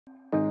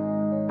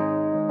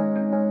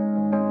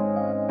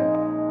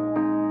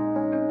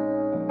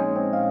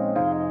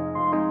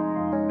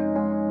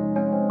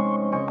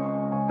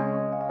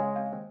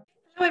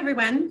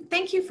everyone.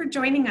 Thank you for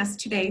joining us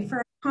today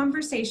for a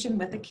conversation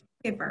with a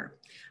caregiver.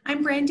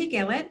 I'm Brandy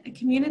Gillett, a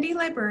community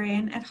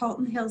librarian at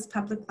Halton Hills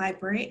Public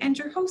Library and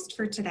your host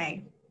for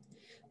today.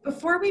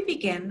 Before we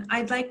begin,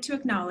 I'd like to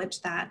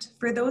acknowledge that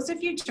for those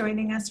of you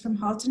joining us from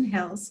Halton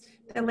Hills,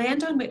 the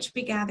land on which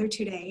we gather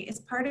today is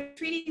part of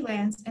treaty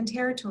lands and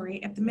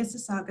territory of the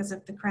Mississaugas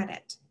of the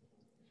Credit.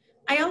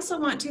 I also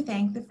want to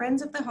thank the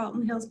Friends of the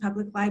Halton Hills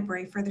Public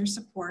Library for their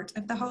support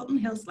of the Halton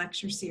Hills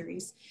Lecture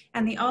Series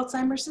and the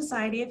Alzheimer's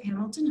Society of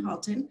Hamilton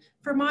Halton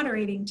for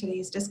moderating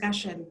today's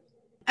discussion.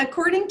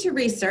 According to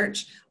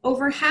research,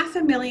 over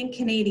 500,000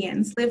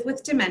 Canadians live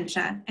with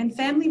dementia, and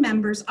family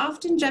members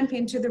often jump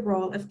into the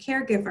role of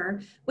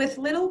caregiver with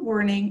little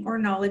warning or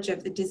knowledge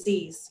of the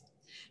disease.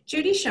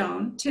 Judy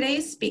Shone,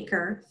 today's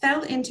speaker,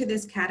 fell into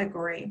this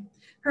category.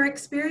 Her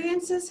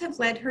experiences have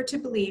led her to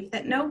believe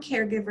that no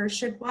caregiver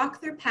should walk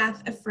their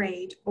path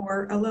afraid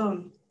or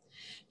alone.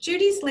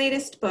 Judy's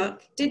latest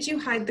book, Did You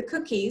Hide the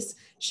Cookies?,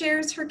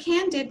 shares her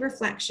candid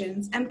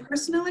reflections and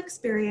personal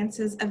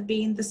experiences of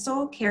being the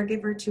sole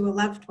caregiver to a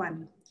loved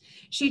one.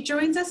 She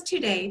joins us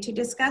today to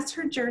discuss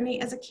her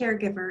journey as a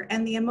caregiver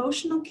and the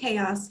emotional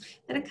chaos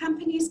that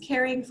accompanies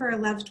caring for a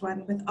loved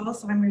one with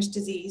Alzheimer's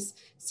disease,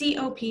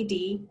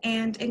 COPD,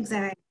 and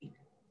anxiety.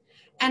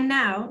 And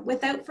now,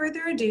 without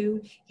further ado,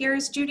 here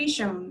is Judy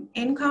Shone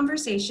in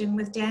conversation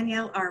with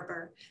Danielle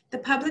Arbour, the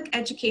Public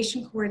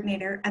Education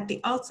Coordinator at the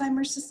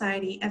Alzheimer's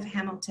Society of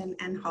Hamilton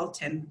and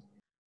Halton.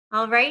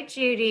 All right,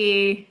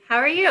 Judy, how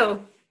are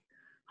you?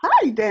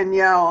 Hi,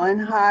 Danielle,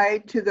 and hi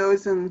to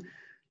those in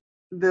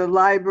the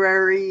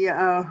library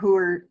who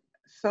are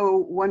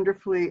so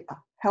wonderfully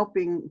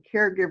helping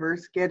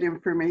caregivers get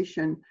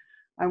information.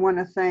 I want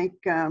to thank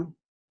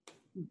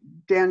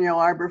Danielle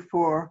Arbour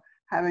for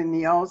having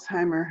the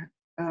Alzheimer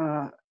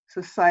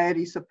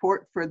Society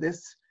support for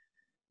this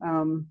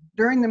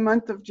during the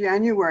month of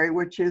January,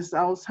 which is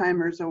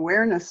Alzheimer's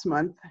Awareness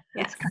Month.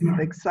 Yes. It's kind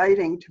of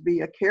exciting to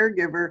be a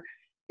caregiver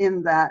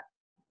in that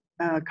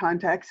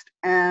context.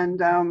 And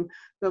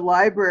the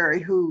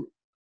library, who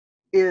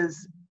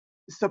is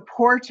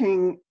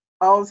supporting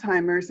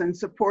Alzheimer's and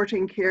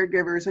supporting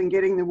caregivers and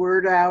getting the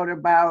word out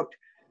about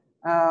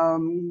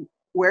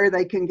where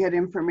they can get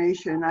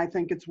information. I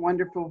think it's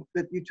wonderful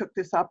that you took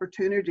this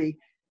opportunity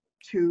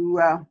to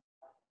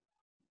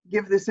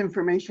give this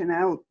information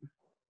out.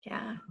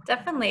 Yeah,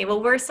 definitely.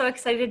 Well, we're so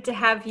excited to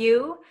have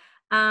you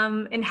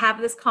and have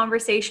this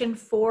conversation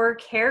for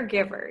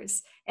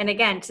caregivers. And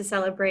again, to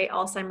celebrate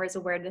Alzheimer's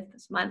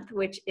Awareness Month,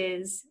 which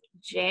is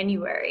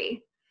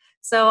January.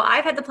 So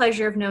I've had the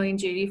pleasure of knowing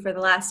Judy for the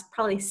last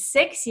probably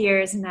 6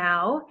 years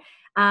now.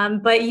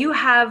 But you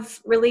have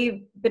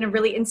really been a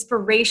really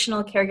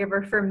inspirational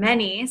caregiver for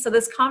many. So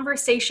this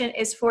conversation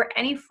is for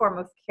any form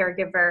of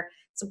caregiver,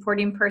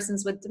 supporting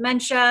persons with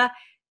dementia,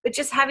 but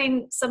just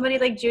having somebody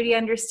like Judy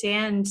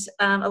understand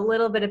a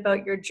little bit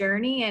about your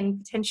journey,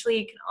 and potentially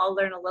you can all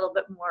learn a little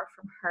bit more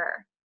from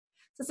her.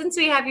 So since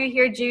we have you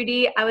here,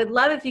 Judy, I would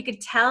love if you could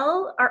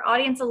tell our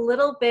audience a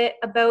little bit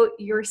about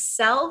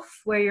yourself,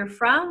 where you're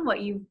from,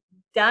 what you've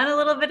done a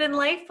little bit in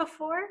life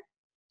before.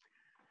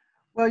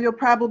 Well, you'll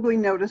probably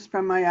notice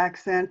from my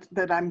accent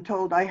that I'm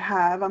told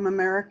I'm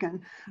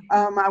American.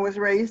 I was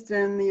raised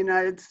in the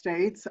United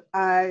States.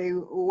 I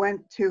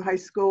went to high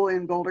school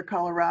in Boulder,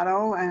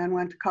 Colorado, and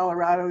went to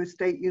Colorado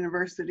State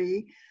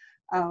University.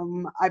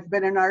 I've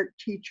been an art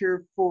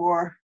teacher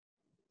for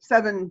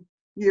 7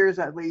 years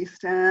at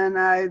least, and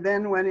I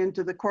then went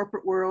into the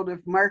corporate world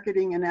of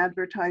marketing and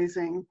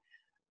advertising.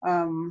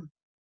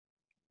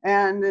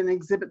 And in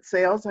exhibit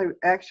sales, I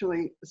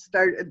actually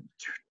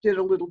did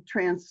a little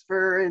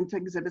transfer into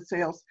exhibit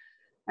sales.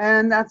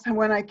 And that's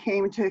when I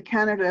came to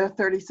Canada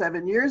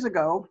 37 years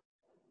ago.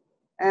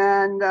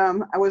 And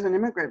I was an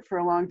immigrant for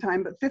a long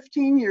time, but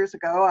 15 years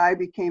ago, I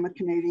became a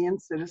Canadian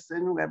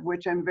citizen, of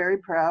which I'm very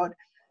proud.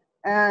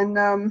 And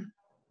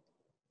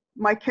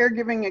my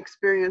caregiving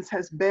experience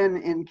has been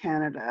in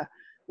Canada,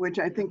 which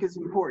I think is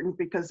important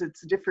because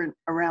it's different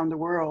around the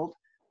world.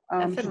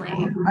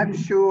 Definitely. I'm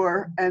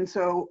sure. And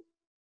so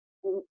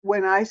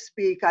when I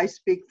speak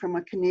from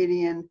a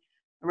Canadian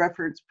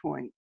reference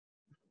point.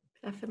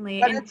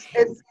 Definitely. But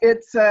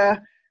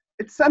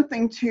it's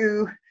something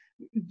to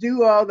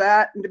do all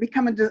that and to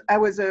become I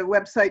was a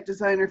website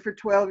designer for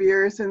 12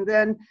 years and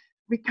then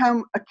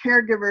become a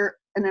caregiver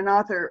and an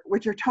author,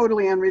 which are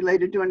totally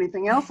unrelated to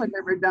anything else I've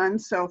ever done.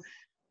 So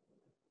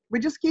we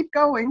just keep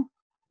going.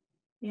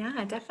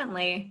 Yeah,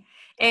 definitely.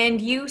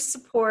 And you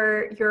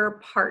support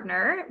your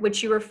partner,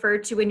 which you refer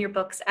to in your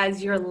books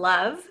as your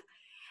love.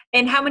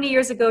 And how many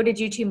years ago did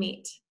you two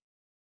meet?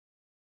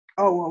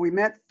 Oh, well, we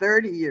met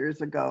 30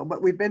 years ago,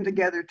 but we've been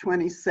together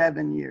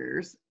 27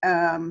 years.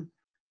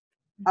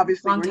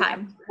 Obviously, long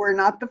time. We're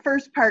not the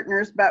first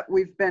partners, but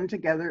we've been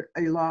together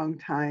a long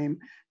time.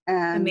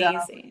 And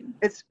amazing.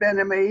 It's been an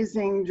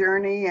amazing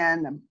journey,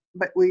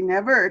 but we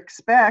never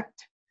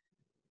expect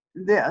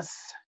this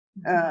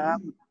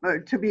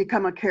to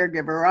become a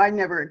caregiver. I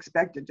never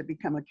expected to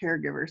become a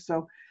caregiver.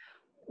 So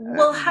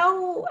well,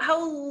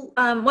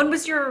 when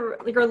was your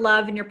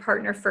love and your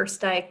partner first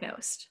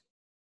diagnosed?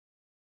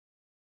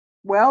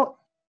 Well,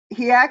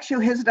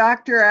 his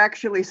doctor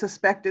actually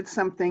suspected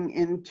something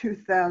in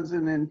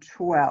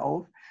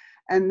 2012,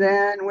 and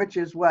then, which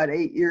is what,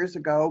 8 years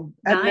ago?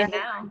 And then,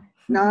 Now.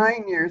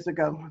 9 years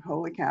ago,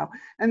 holy cow.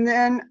 And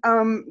then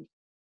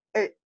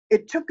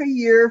it took a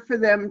year for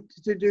them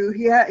to do,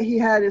 he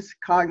had his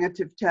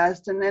cognitive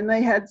test, and then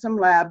they had some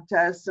lab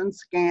tests and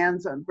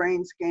scans,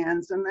 brain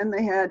scans, and then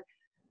they had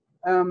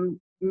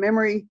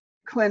memory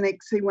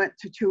clinics. He went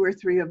to 2 or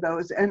 3 of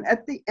those. And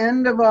at the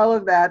end of all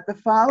of that, the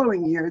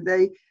following year,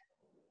 they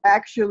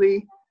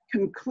actually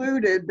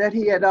concluded that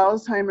he had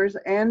Alzheimer's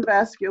and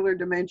vascular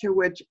dementia,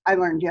 which I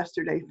learned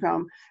yesterday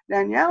from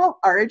Danielle,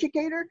 our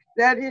educator,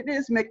 that it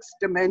is mixed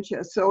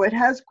dementia. So it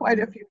has quite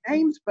a few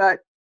names, but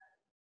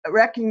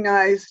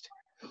recognized.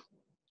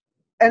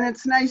 And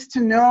it's nice to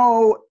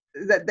know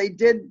that they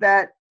did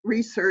that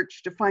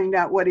research to find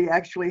out what he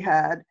actually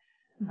had.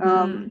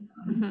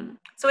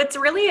 So it's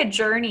really a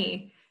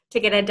journey to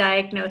get a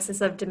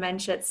diagnosis of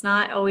dementia. It's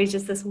not always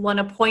just this one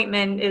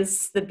appointment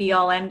is the be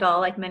all end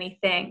all like many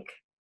think.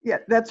 Yeah,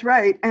 that's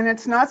right. And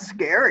it's not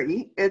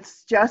scary.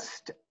 It's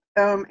just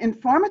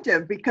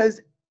informative,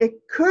 because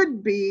it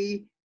could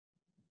be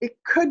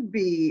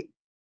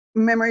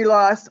memory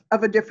loss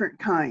of a different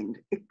kind.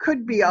 It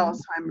could be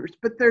Alzheimer's,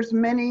 but there's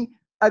many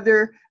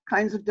other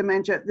kinds of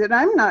dementia that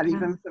I'm not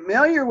even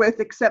familiar with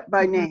except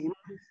by name.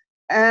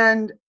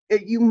 And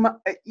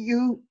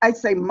I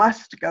say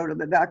must go to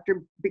the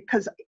doctor,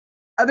 because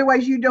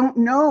otherwise you don't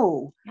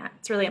know. Yeah,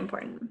 it's really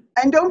important.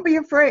 And don't be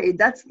afraid.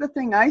 That's the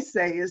thing I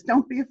say, is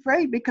don't be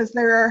afraid, because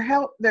there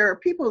are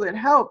people that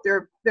help.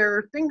 There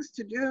are things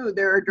to do.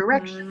 There are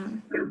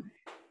directions to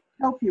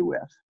help you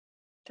with.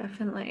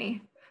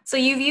 Definitely. So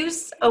you've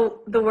used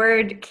the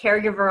word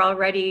caregiver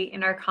already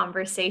in our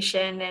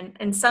conversation,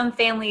 and some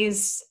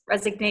families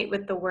resonate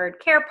with the word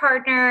care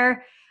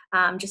partner,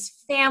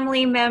 just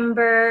family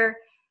member.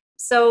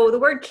 So the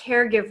word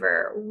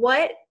caregiver,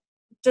 what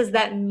does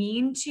that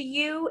mean to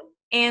you?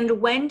 And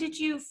when did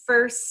you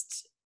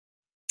first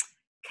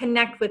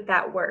connect with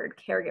that word,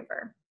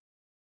 caregiver?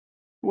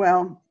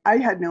 Well, I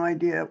had no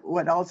idea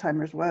what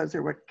Alzheimer's was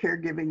or what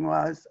caregiving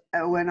was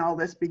when all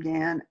this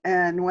began.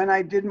 And when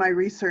I did my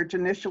research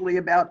initially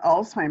about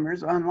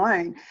Alzheimer's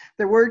online,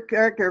 the word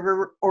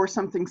caregiver, or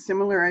something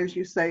similar, as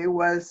you say,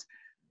 was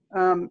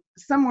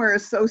somewhere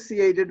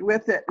associated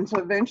with it. And so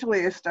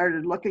eventually I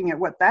started looking at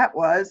what that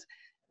was,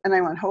 and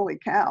I went, holy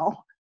cow,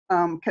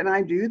 can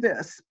I do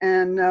this?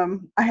 And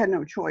I had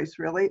no choice,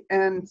 really.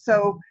 And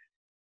so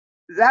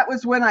that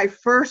was when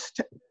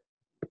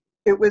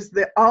it was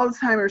the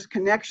Alzheimer's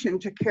connection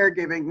to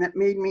caregiving that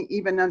made me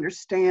even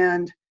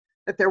understand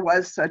that there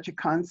was such a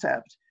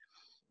concept.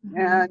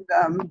 And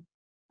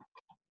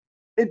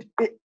it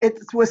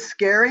was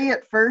scary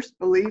at first,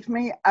 believe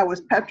me. I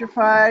was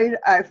petrified.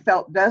 I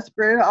felt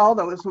desperate, all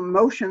those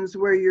emotions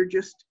where you're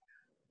just,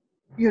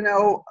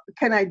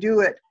 can I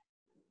do it?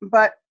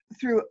 But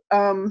through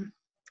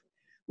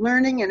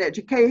learning and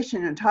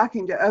education and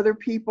talking to other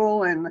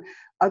people and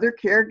other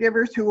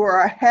caregivers who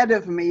are ahead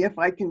of me, if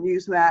I can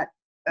use that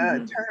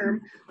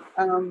term,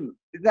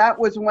 that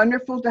was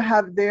wonderful to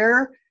have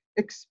their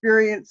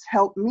experience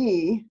help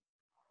me.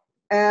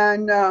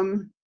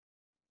 And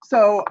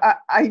so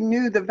I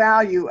knew the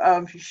value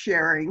of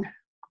sharing.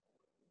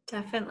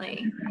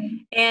 Definitely.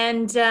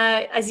 And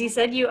as you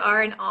said, you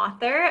are an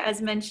author.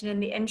 As mentioned in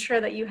the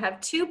intro, that you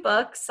have 2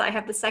 books. I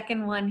have the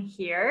second one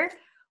here.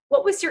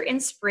 What was your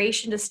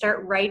inspiration to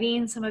start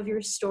writing some of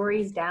your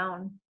stories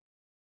down?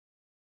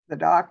 The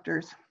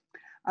doctors.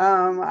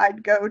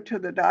 I'd go to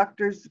the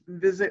doctor's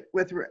visit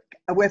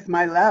with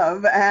my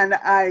love, and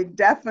I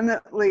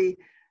definitely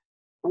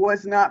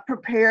was not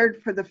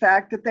prepared for the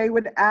fact that they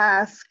would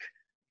ask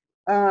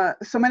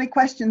so many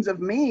questions of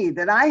me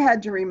that I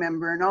had to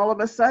remember. And all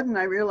of a sudden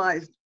I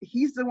realized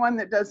he's the one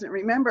that doesn't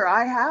remember.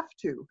 I have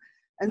to.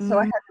 And so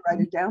I had to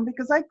write it down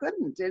because I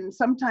couldn't. And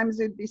sometimes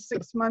it'd be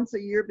 6 months, a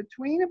year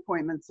between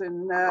appointments.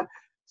 And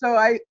so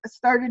I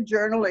started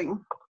journaling.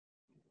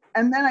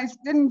 And then I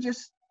didn't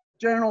just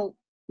journal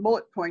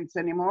bullet points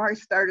anymore. I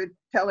started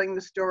telling the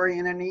story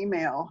in an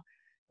email.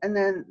 And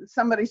then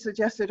somebody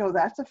suggested, oh,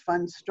 that's a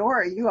fun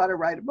story. You ought to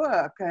write a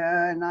book.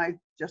 And I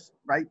just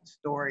write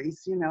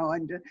stories,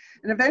 and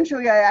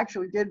eventually I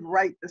actually did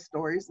write the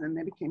stories, and then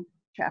they became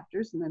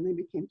chapters, and then they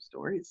became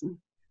stories, and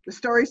the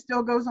story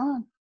still goes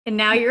on. And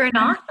now you're an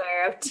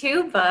author of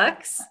 2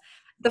 books.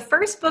 The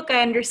first book,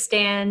 I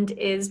understand,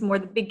 is more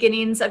the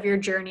beginnings of your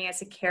journey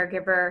as a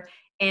caregiver.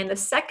 And the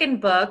second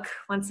book,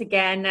 once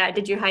again,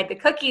 Did You Hide the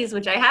Cookies,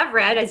 which I have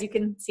read, as you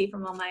can see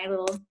from all my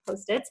little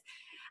Post-its,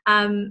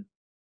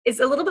 is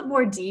a little bit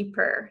more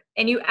deeper.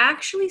 And you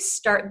actually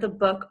start the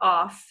book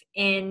off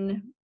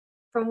in,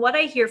 from what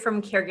I hear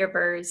from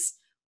caregivers,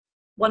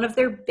 one of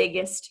their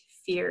biggest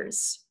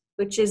fears,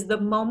 which is the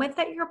moment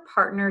that your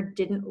partner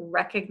didn't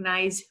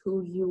recognize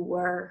who you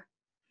were.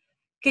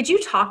 Could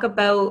you talk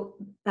about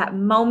that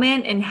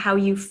moment and how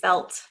you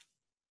felt?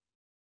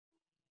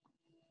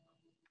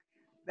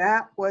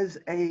 That was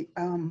a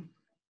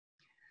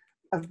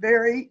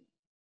very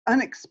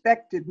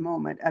unexpected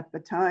moment at the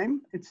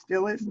time. It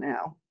still is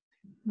now.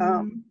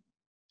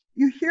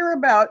 You hear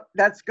about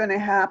that's going to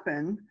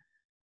happen,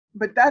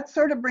 but that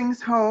sort of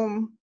brings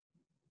home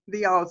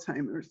the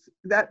Alzheimer's.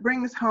 That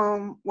brings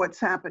home what's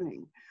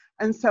happening.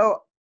 And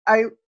so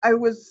I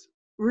was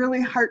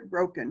really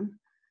heartbroken.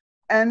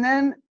 And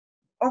then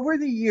over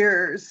the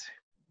years,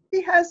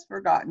 he has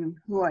forgotten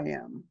who I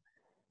am.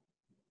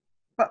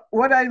 But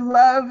what I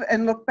love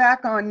and look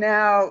back on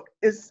now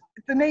is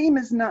the name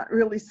is not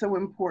really so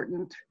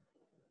important.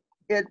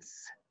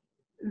 It's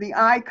the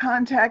eye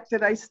contact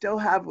that I still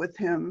have with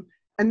him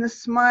and the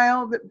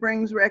smile that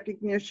brings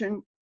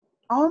recognition,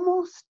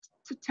 almost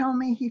to tell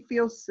me he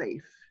feels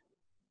safe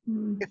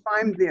if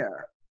I'm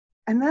there.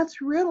 And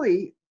that's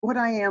really what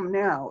I am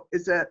now,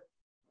 is a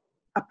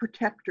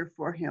protector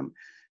for him.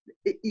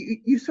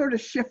 You sort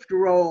of shift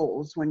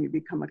roles when you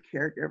become a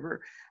caregiver.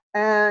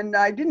 And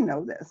I didn't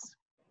know this.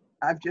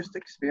 I've just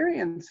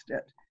experienced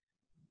it.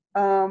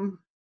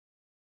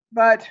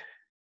 But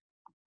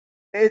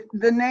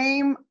the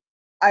name,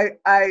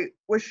 I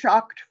was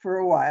shocked for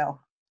a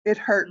while. It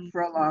hurt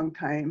for a long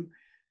time.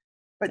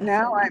 But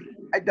now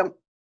I don't,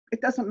 it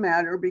doesn't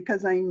matter,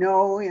 because I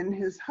know in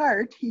his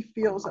heart he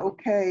feels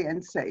okay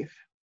and safe.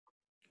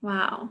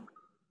 Wow.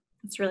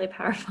 That's really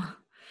powerful.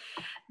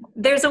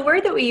 There's a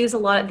word that we use a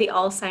lot at the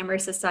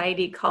Alzheimer's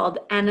Society called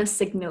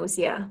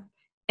anosognosia.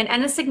 And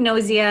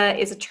anosognosia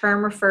is a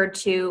term referred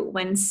to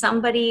when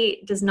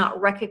somebody does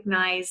not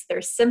recognize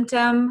their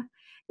symptom,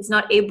 is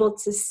not able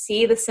to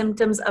see the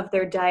symptoms of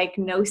their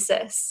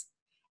diagnosis.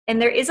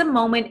 And there is a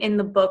moment in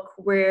the book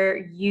where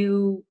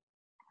you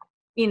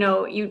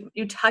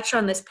touch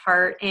on this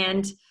part.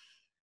 And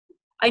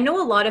I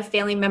know a lot of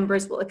family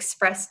members will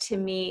express to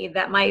me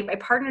that my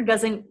partner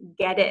doesn't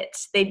get it.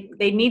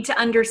 They need to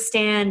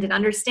understand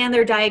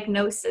their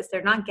diagnosis.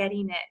 They're not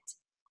getting it.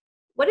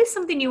 What is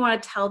something you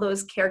want to tell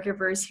those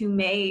caregivers who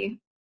may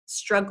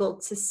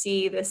struggle to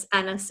see this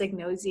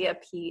anosognosia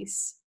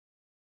piece?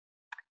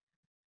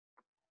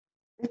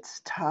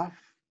 It's tough.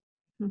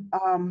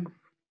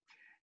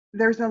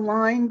 There's a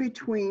line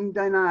between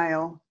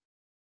denial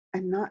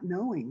and not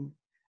knowing.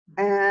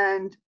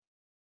 And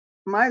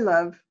my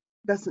love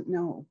doesn't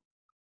know.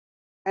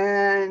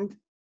 And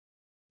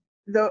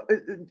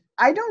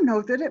I don't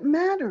know that it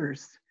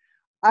matters.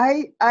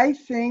 I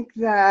think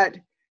that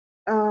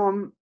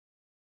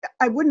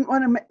I wouldn't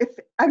want to, if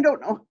I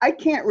don't know, I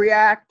can't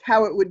react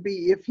how it would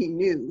be if he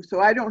knew. So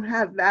I don't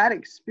have that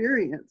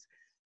experience.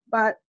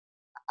 But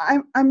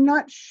I'm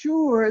not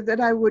sure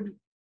that I would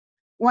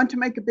want to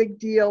make a big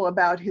deal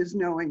about his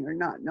knowing or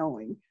not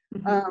knowing.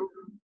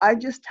 I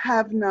just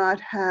have not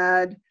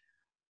had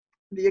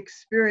the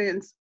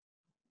experience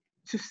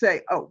to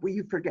say, oh, will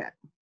you forget?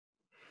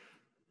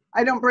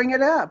 I don't bring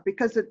it up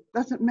because it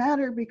doesn't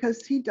matter,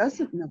 because he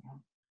doesn't know.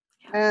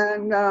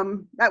 And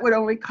that would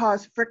only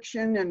cause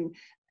friction, and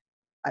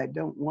I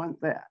don't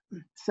want that.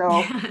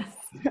 So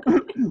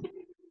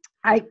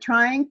I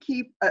try and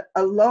keep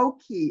a low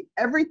key.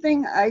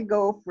 Everything I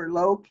go for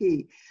low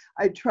key.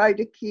 I try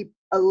to keep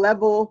a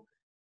level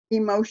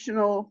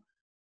emotional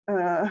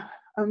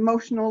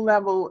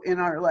level in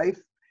our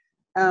life,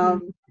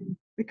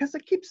 because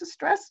it keeps the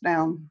stress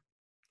down.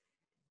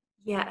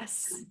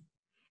 Yes.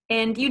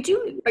 And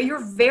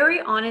you're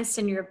very honest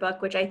in your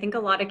book, which I think a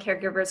lot of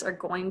caregivers are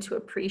going to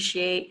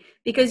appreciate,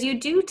 because you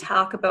do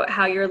talk about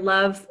how your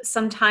love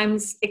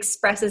sometimes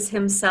expresses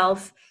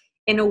himself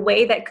in a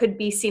way that could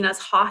be seen as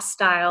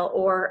hostile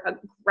or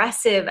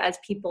aggressive, as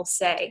people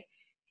say.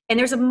 And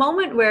there's a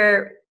moment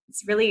where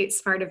it's really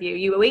smart of you.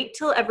 You wait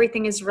till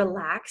everything is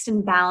relaxed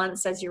and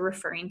balanced, as you're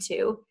referring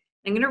to.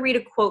 I'm going to read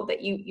a quote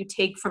that you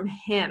take from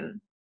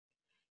him.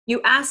 You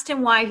asked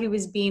him why he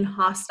was being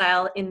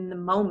hostile in the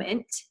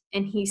moment,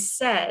 and he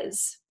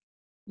says,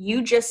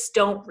 "You just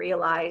don't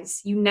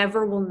realize, you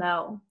never will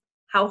know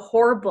how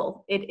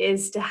horrible it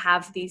is to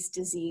have these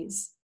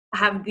diseases,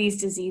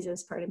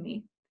 pardon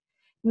me.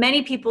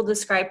 Many people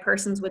describe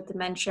persons with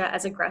dementia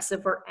as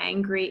aggressive or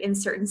angry in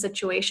certain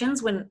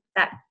situations, when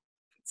that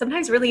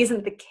sometimes really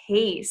isn't the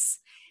case.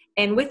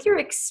 And with your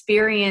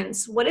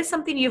experience, what is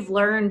something you've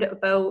learned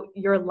about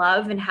your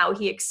love and how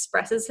he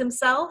expresses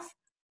himself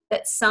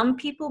that some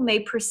people may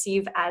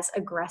perceive as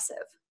aggressive?"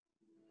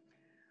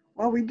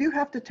 Well, we do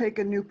have to take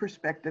a new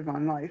perspective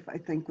on life, I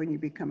think, when you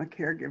become a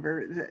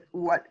caregiver. That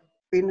what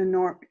in a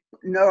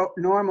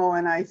normal,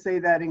 and I say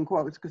that in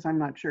quotes because I'm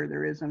not sure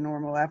there is a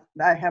normal, I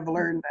have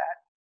learned that.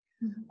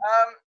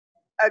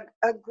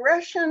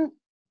 Aggression,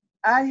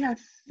 I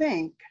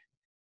think,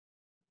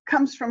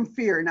 comes from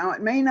fear. Now,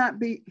 it may not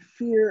be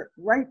fear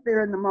right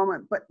there in the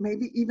moment, but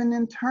maybe even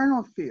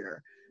internal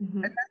fear.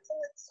 And that's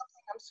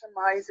something I'm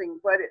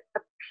surmising, but it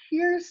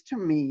appears to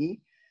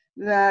me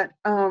that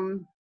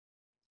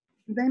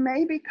they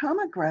may become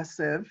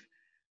aggressive,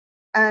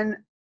 and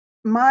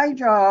my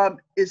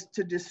job is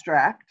to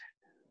distract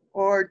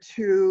or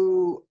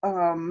to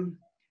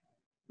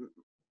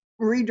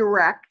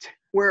redirect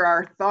where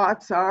our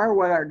thoughts are,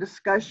 what our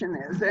discussion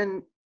is.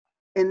 And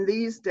in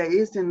these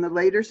days, in the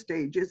later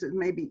stages, it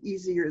may be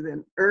easier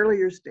than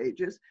earlier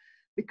stages,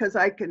 because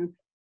I can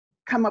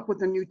come up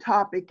with a new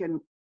topic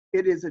and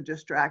it is a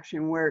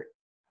distraction, where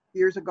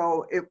years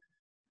ago it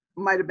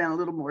might have been a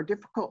little more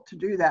difficult to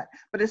do that,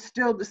 but it's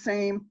still the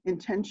same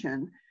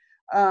intention,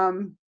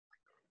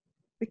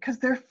 because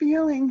they're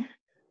feeling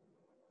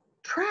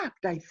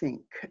trapped, I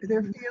think.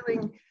 They're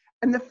feeling,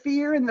 and the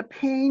fear and the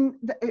pain.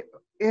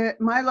 In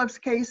my love's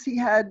case, he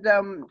had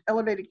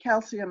elevated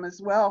calcium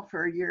as well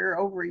for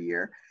over a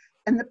year,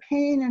 and the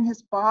pain in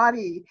his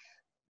body,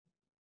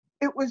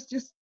 it was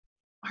just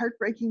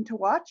heartbreaking to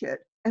watch it.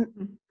 And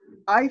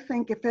I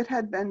think if it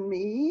had been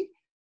me,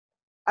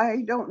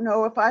 I don't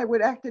know if I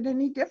would acted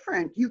any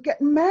different. You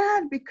get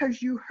mad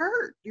because you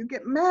hurt. You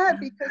get mad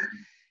because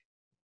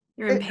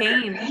you're in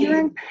pain. You're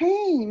in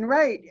pain,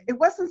 right? It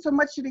wasn't so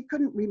much that he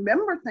couldn't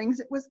remember things.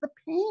 It was the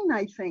pain,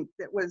 I think,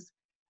 that was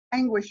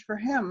anguish for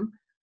him.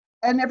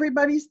 And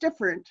everybody's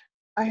different.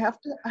 I have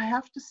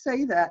to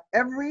say that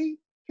every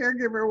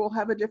caregiver will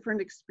have a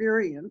different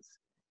experience.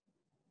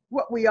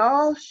 What we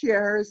all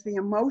share is the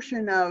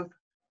emotion of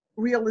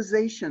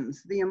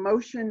realizations, the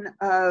emotion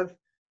of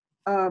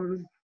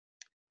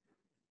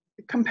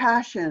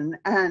compassion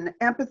and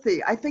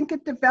empathy. I think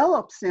it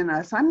develops in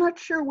us. I'm not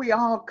sure we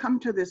all come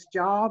to this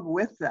job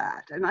with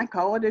that, and I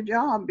call it a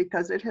job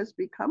because it has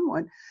become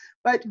one.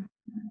 But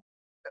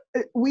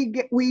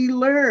we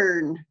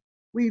learn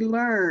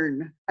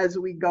as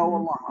we go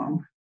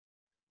along.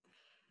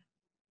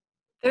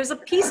 There's a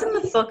piece in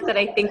the book that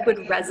I think would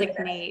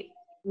resonate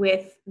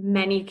with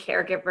many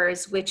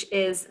caregivers, which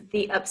is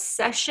the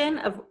obsession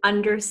of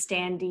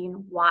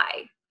understanding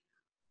why.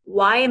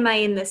 Why am I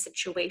in this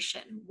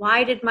situation?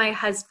 Why did my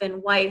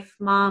husband, wife,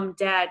 mom,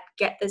 dad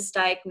get this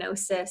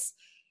diagnosis?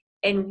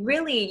 And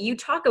really, you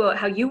talk about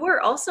how you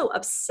were also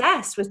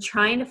obsessed with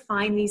trying to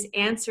find these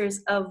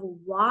answers of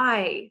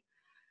why.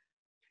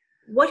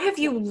 What have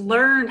you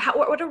learned?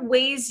 What are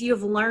ways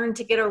you've learned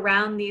to get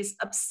around these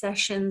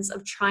obsessions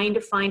of trying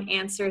to find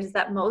answers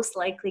that most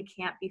likely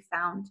can't be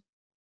found?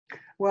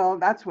 Well,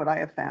 that's what I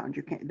have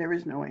found. There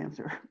is no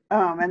answer.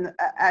 And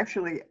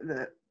actually,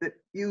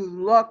 you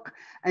look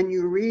and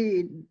you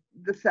read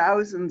the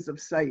thousands of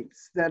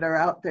sites that are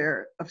out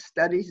there of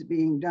studies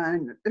being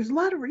done. There's a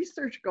lot of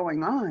research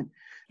going on.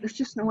 There's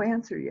just no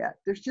answer yet.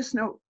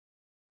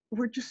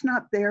 We're just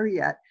not there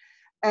yet.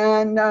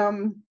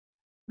 And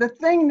the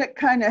thing that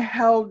kind of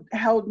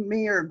held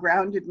me or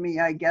grounded me,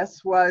 I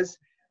guess, was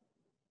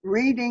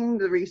reading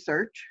the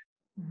research,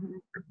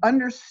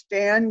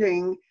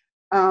 understanding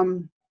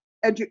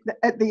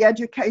at the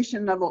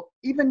education level,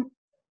 even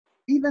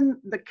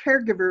the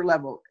caregiver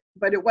level.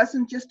 But it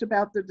wasn't just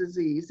about the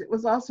disease. It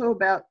was also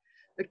about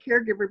the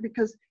caregiver,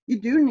 because you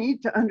do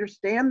need to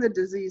understand the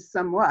disease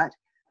somewhat.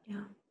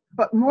 Yeah.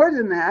 But more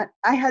than that,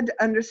 I had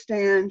to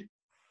understand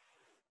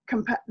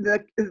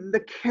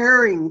the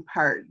caring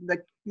part.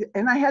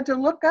 And I had to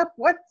look up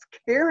what's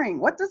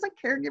caring. What does a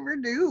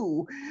caregiver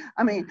do?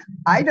 I mean,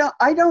 I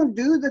don't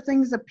do the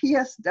things a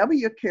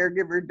PSW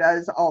caregiver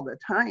does all the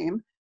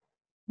time,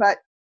 but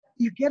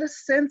you get a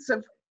sense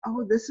of,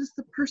 oh, this is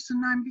the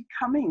person I'm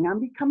becoming.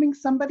 I'm becoming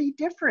somebody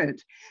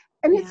different.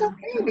 And it's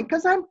okay,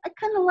 because I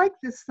kind of like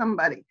this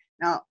somebody.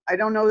 Now, I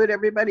don't know that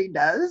everybody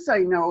does. I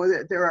know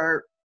that there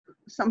are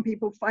some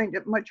people find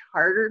it much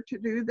harder to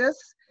do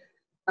this.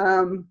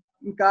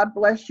 God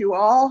bless you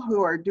all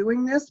who are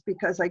doing this,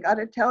 because I got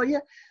to tell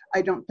you,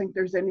 I don't think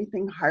there's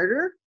anything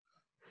harder.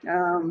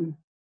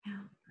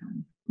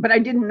 But I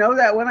didn't know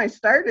that when I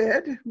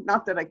started.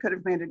 Not that I could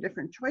have made a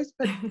different choice,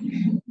 but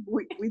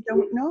we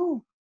don't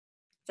know.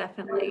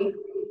 Definitely.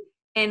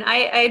 And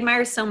I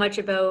admire so much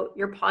about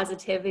your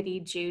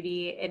positivity,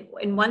 Judy.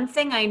 And one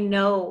thing I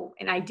know,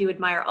 and I do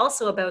admire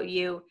also about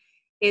you,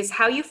 is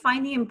how you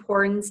find the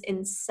importance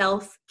in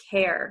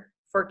self-care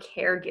for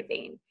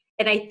caregiving.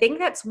 And I think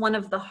that's one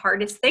of the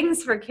hardest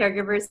things for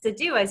caregivers to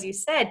do, as you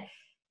said,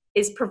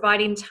 is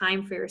providing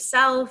time for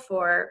yourself.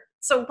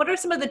 So what are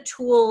some of the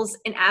tools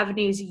and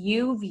avenues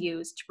you've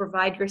used to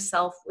provide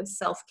yourself with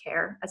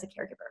self-care as a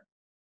caregiver?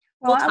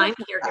 Full-time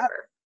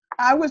caregiver.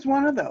 I was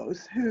one of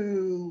those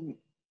who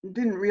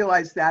didn't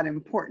realize that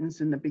importance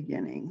in the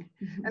beginning.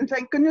 Mm-hmm. And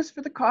thank goodness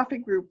for the coffee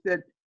group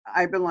that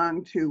I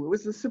belonged to. It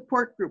was a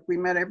support group. We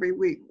met every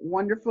week.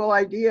 Wonderful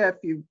idea. If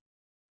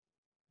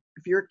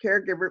you're a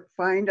caregiver,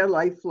 find a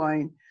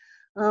lifeline.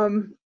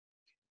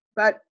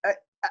 But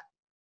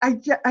I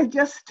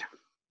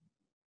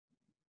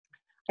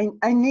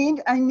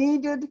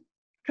needed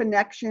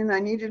connection. I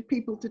needed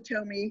people to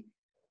tell me,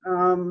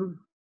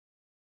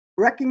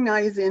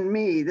 recognize in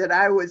me that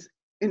I was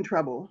in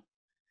trouble,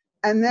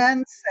 and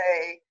then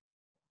say,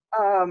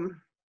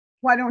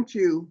 why don't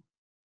you?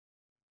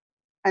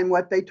 And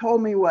what they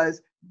told me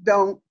was,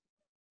 don't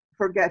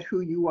forget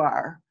who you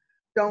are.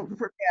 Don't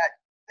forget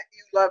that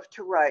you love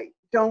to write.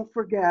 Don't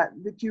forget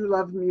that you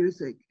love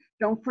music.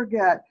 Don't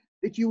forget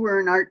that you were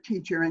an art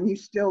teacher and you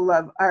still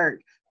love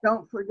art.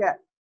 Don't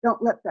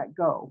let that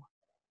go.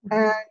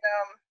 Mm-hmm. And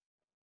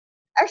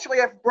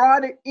actually, I've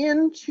brought it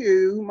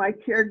into my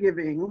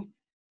caregiving,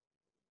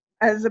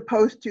 as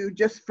opposed to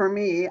just for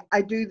me.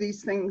 I do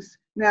these things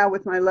now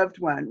with my loved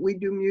one. We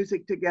do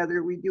music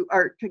together, we do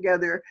art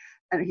together,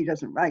 and he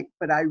doesn't write,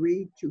 but I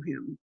read to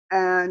him.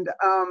 And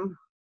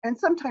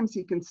sometimes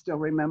he can still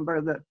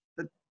remember the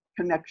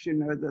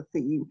connection or the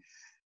theme.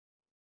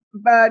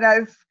 But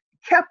I've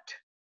kept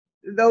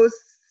those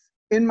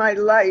in my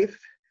life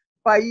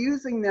by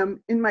using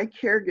them in my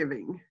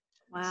caregiving.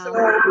 Wow.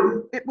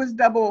 So it was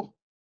double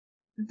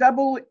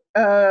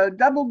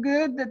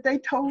good that they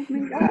told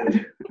me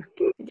that.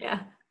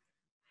 Yeah.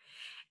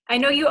 I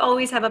know you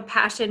always have a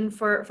passion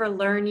for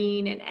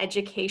learning and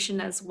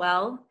education as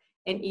well,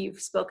 and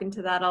you've spoken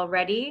to that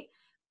already.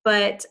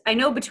 But I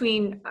know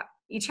between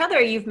each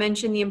other, you've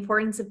mentioned the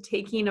importance of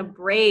taking a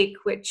break,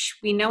 which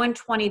we know in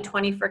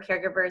 2020 for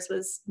caregivers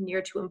was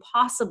near to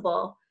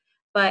impossible.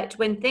 But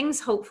when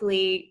things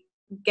hopefully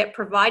get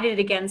provided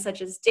again,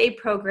 such as day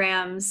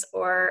programs,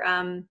 or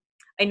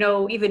I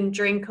know even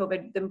during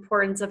COVID, the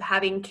importance of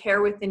having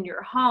care within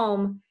your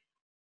home.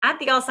 At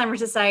the Alzheimer's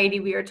Society,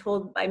 we are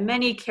told by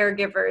many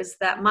caregivers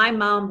that my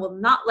mom will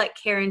not let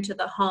care into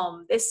the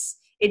home.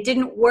 It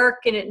didn't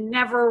work and it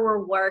never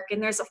will work.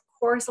 And there's, of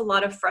course, a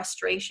lot of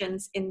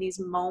frustrations in these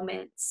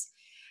moments.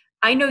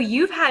 I know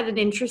you've had an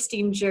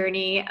interesting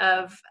journey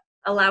of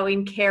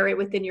allowing care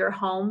within your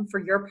home for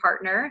your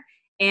partner,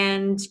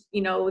 and,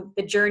 you know,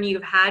 the journey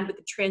you've had with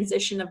the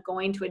transition of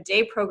going to a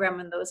day program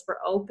when those were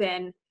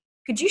open.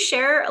 Could you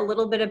share a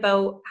little bit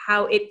about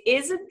how it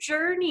is a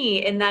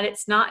journey and that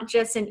it's not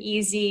just an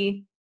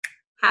easy,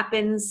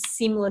 happens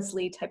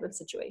seamlessly type of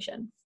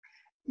situation?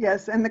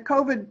 Yes, and the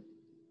COVID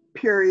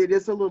period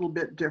is a little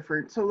bit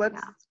different. So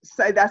let's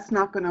say that's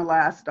not going to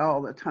last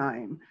all the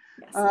time.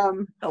 Yes.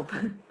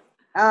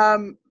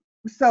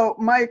 So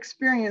my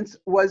experience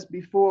was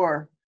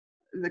before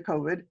the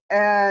COVID.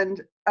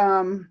 And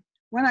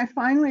when I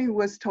finally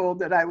was told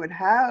that I would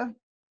have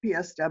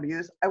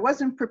PSWs, I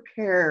wasn't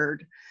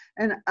prepared.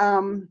 And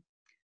I'm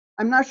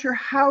not sure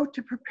how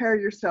to prepare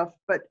yourself,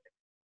 but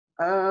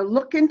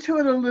look into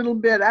it a little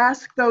bit,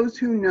 ask those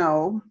who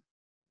know,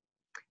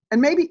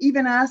 and maybe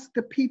even ask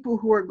the people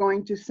who are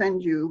going to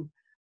send you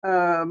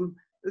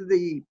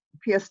the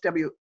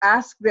PSW,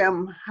 ask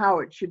them how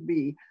it should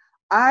be.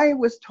 I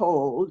was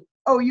told,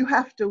 oh, you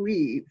have to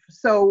leave.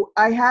 So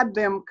I had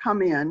them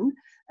come in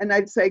and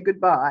I'd say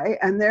goodbye.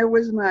 And there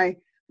was my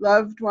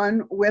loved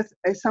one with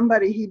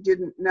somebody he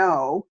didn't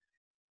know.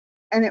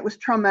 And it was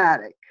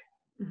traumatic.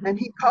 Mm-hmm. And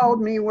he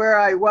called me where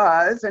I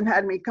was and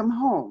had me come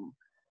home.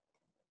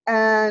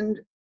 And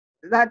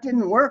that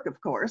didn't work, of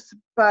course,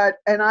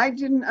 and I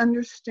didn't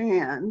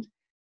understand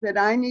that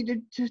I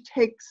needed to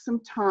take some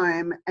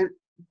time and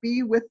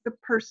be with the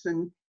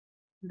person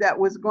that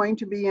was going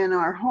to be in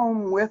our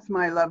home with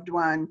my loved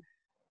one.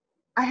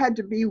 I had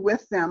to be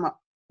with them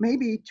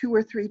maybe 2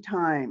 or 3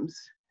 times.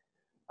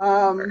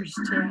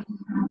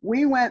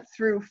 We went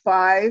through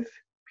 5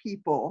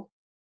 people,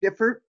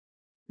 different.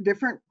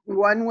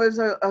 One was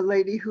a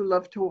lady who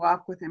loved to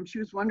walk with him. She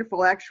was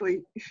wonderful.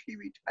 Actually, she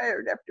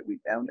retired after we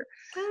found her.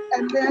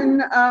 And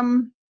then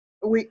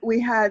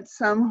we had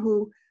some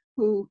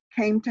who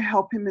came to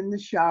help him in the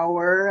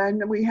shower,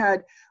 and we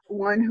had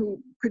one who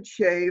could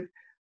shave.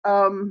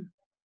 But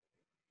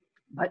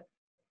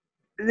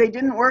they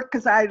didn't work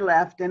because I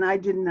left and I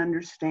didn't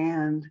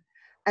understand.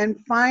 And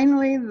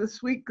finally, the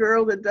sweet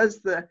girl that does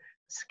the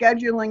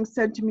scheduling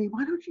said to me,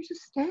 "Why don't you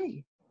just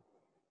stay?"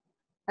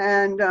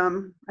 And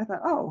I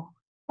thought, oh,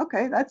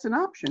 okay, that's an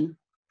option.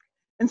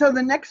 And so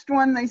the next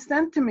one they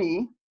sent to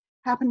me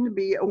happened to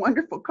be a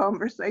wonderful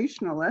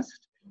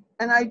conversationalist.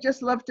 And I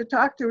just loved to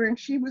talk to her. And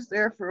she was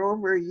there for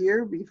over a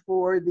year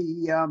before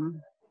the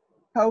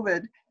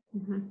COVID.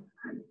 Mm-hmm.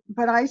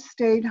 But I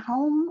stayed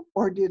home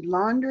or did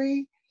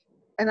laundry.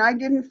 And I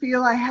didn't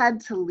feel I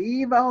had to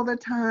leave all the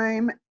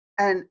time.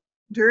 And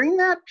during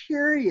that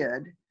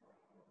period,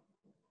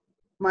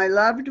 my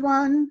loved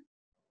one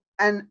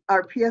and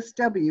our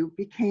PSW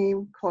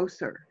became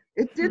closer.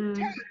 It did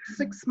take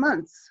 6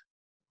 months.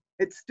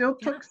 It still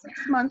took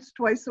 6 months,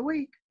 twice a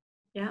week.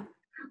 Yeah.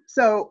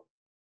 So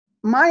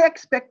my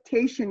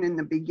expectation in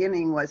the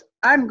beginning was,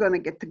 I'm going to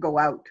get to go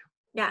out.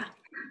 Yeah.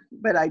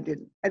 But I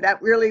didn't. And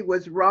that really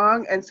was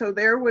wrong. And so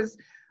there was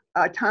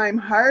a time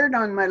hard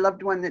on my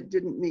loved one that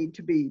didn't need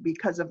to be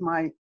because of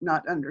my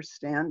not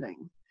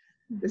understanding.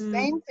 Mm-hmm. The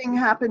same thing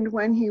happened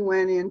when he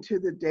went into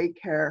the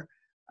daycare.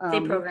 Day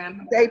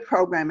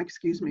program,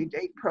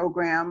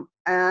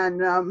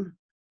 and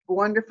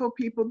wonderful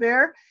people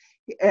there.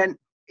 And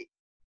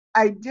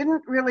I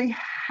didn't really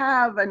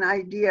have an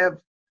idea of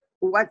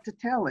what to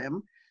tell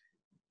him.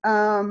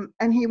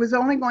 And he was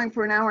only going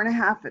for an hour and a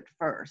half at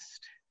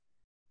first,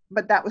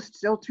 but that was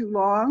still too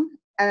long.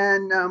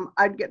 And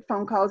I'd get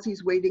phone calls,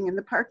 he's waiting in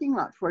the parking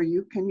lot for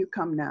you. Can you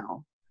come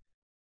now?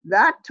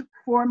 That took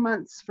 4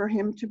 months for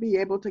him to be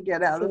able to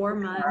get out of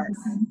the car.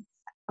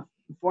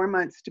 4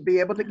 months to be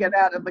able to get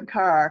out of the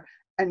car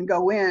and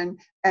go in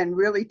and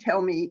really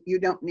tell me, you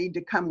don't need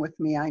to come with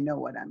me. I know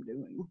what I'm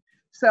doing.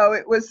 So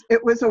it was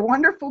a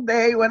wonderful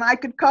day when I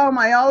could call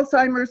my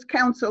Alzheimer's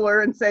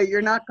counselor and say,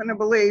 you're not going to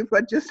believe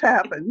what just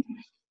happened.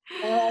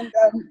 And,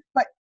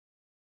 but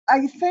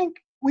I think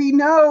we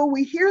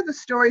hear the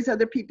stories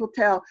other people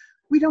tell.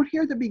 We don't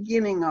hear the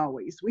beginning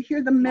always. We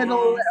hear the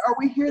middle, or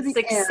we hear the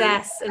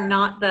success end. and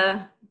not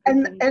the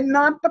and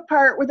not the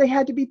part where they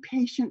had to be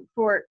patient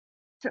for it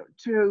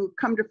to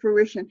come to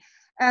fruition.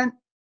 And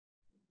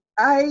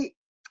I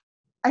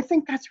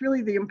think that's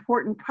really the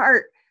important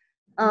part,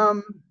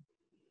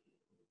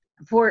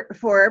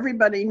 for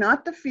everybody,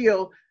 not to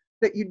feel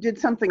that you did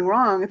something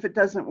wrong if it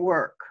doesn't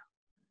work.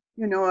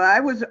 You know, I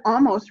was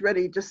almost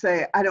ready to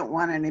say, I don't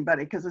want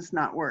anybody because it's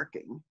not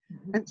working.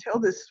 Until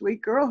this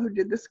sweet girl who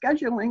did the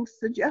scheduling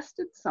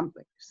suggested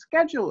something,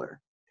 scheduler,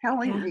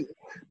 telling me,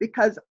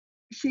 because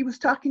she was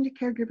talking to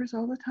caregivers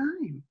all the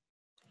time.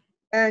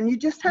 And you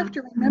just have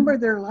to remember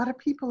there are a lot of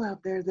people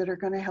out there that are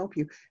going to help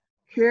you.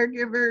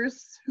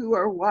 Caregivers who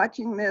are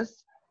watching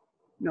this,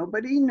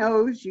 nobody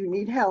knows you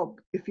need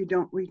help if you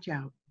don't reach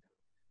out.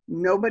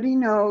 Nobody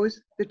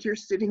knows that you're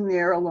sitting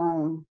there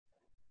alone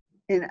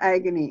in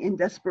agony, in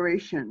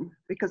desperation,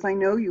 because I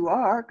know you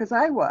are, because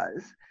I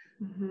was.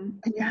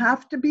 And you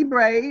have to be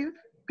brave,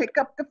 pick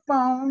up the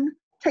phone,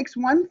 takes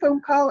one phone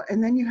call,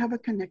 and then you have a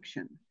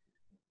connection.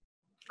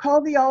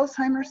 Call the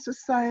Alzheimer's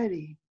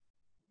Society.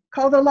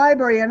 Call the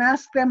library and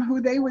ask them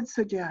who they would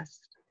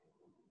suggest.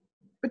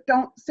 But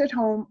don't sit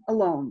home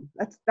alone.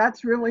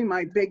 That's really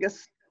my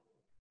biggest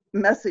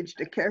message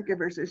to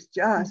caregivers, is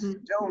just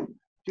don't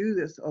do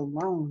this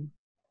alone.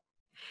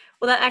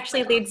 Well, that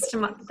actually leads to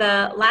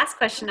the last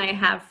question I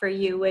have for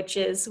you, which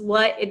is,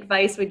 what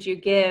advice would you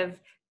give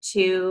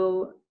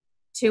to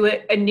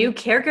a new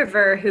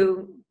caregiver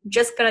who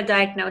just got a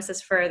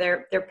diagnosis for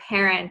their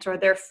parent or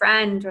their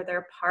friend or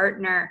their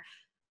partner?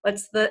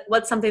 What's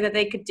something that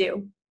they could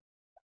do?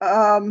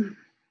 Well,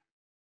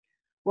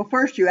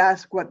 first you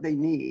ask what they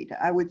need.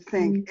 I would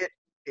think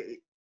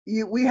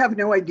we have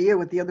no idea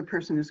what the other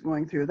person is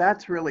going through.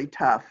 That's really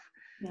tough.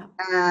 Yeah.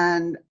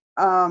 And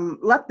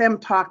let them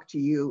talk to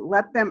you.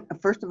 Let them,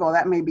 first of all,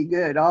 that may be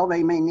good. All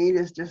they may need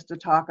is just to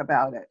talk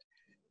about it.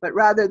 But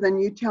rather than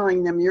you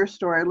telling them your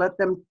story, let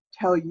them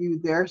tell you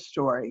their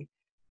story.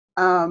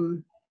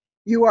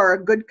 You are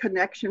a good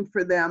connection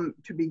for them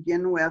to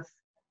begin with.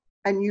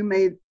 And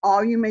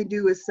all you may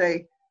do is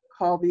say,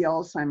 call the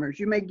Alzheimer's.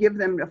 You may give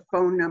them a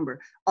phone number.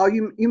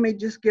 You may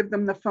just give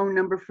them the phone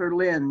number for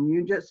Lynn.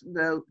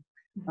 The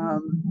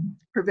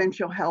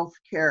provincial health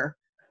care.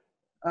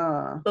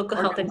 Local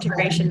Health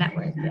Integration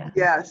Network. Yeah.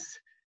 Yes.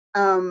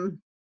 And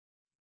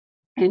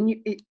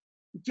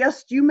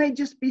you may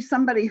just be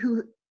somebody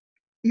who,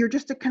 you're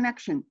just a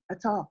connection.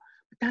 That's all.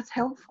 But that's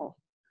helpful.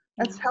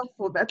 That's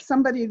helpful. That's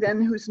somebody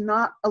then who's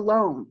not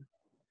alone.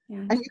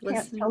 Yeah, and you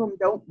can't tell them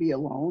don't be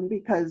alone,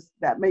 because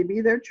that may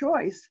be their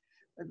choice.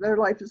 But their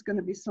life is going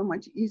to be so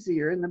much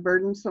easier and the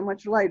burden so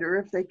much lighter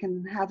if they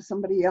can have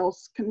somebody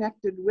else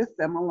connected with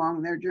them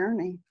along their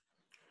journey.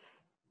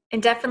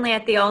 And definitely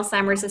at the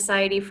Alzheimer's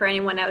Society, for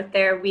anyone out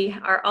there, we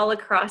are all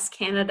across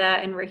Canada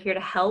and we're here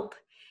to help.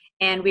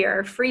 And we are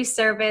a free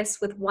service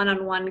with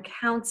one-on-one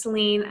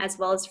counseling, as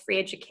well as free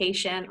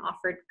education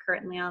offered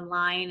currently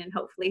online, and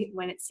hopefully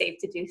when it's safe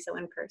to do so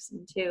in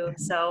person too.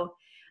 So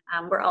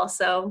we're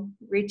also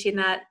reaching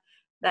that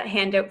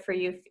handout for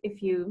you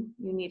if you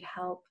need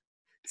help.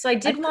 So I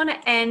did want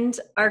to end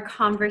our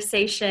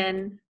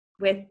conversation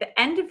with the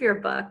end of your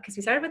book, because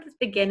we started with the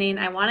beginning.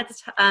 I wanted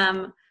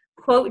to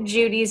quote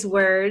Judy's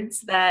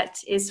words that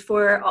is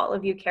for all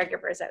of you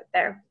caregivers out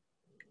there.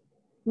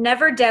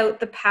 Never doubt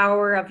the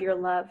power of your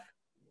love.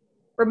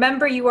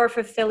 Remember, you are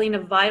fulfilling a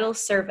vital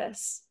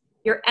service.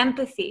 Your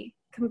empathy,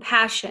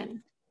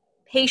 compassion,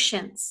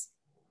 patience,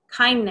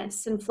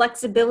 kindness, and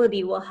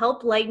flexibility will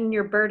help lighten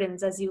your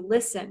burdens as you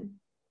listen,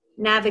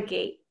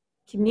 navigate,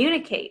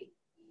 communicate,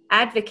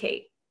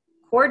 advocate,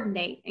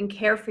 coordinate, and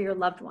care for your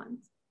loved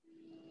ones.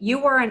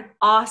 You are an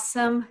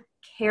awesome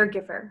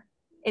caregiver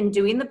in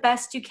doing the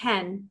best you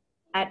can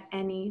at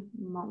any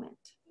moment.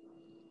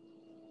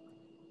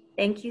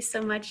 Thank you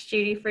so much,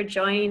 Judy, for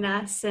joining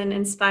us and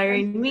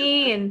inspiring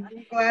me and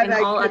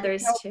all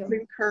others too.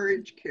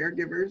 Encourage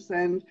caregivers,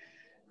 and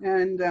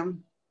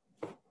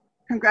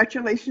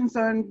congratulations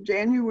on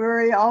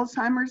January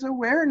Alzheimer's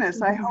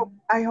awareness. I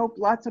hope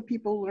lots of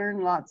people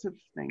learn lots of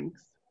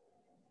things.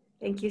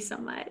 Thank you so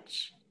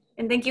much.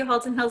 And thank you,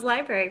 Halton Hills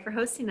Library, for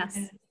hosting us.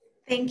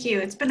 Thank you.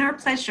 It's been our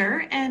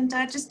pleasure. And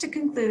just to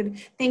conclude,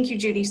 thank you,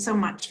 Judy, so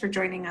much for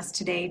joining us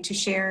today to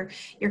share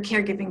your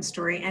caregiving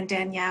story, and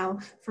Danielle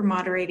for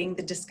moderating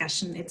the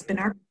discussion. It's been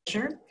our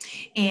pleasure.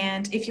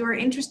 And if you are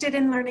interested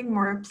in learning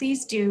more,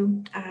 please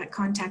do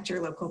contact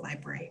your local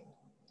library.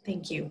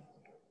 Thank you.